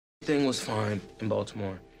everything was fine in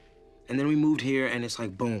Baltimore. And then we moved here, and it's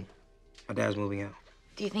like, boom, my dad's moving out.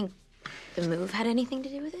 Do you think the move had anything to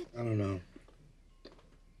do with it? I don't know.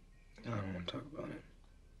 I don't want to talk about it.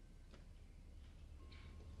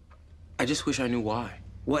 I just wish I knew why.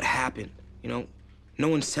 What happened, you know? No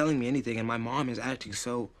one's telling me anything, and my mom is acting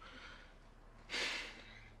so...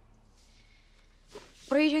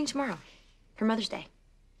 What are you doing tomorrow for Mother's Day?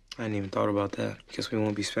 I hadn't even thought about that. Guess we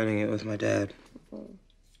won't be spending it with my dad.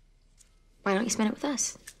 Why don't you spend it with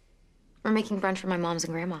us? We're making brunch for my moms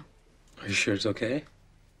and grandma. Are you sure it's okay?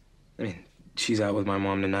 I mean, she's out with my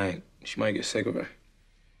mom tonight. She might get sick of her.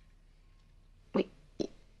 Wait,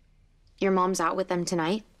 your mom's out with them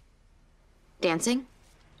tonight? Dancing?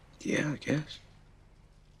 Yeah, I guess.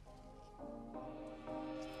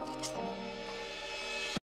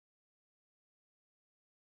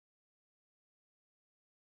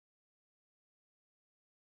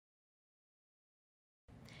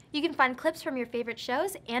 You can find clips from your favorite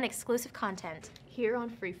shows and exclusive content here on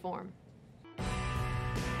Freeform.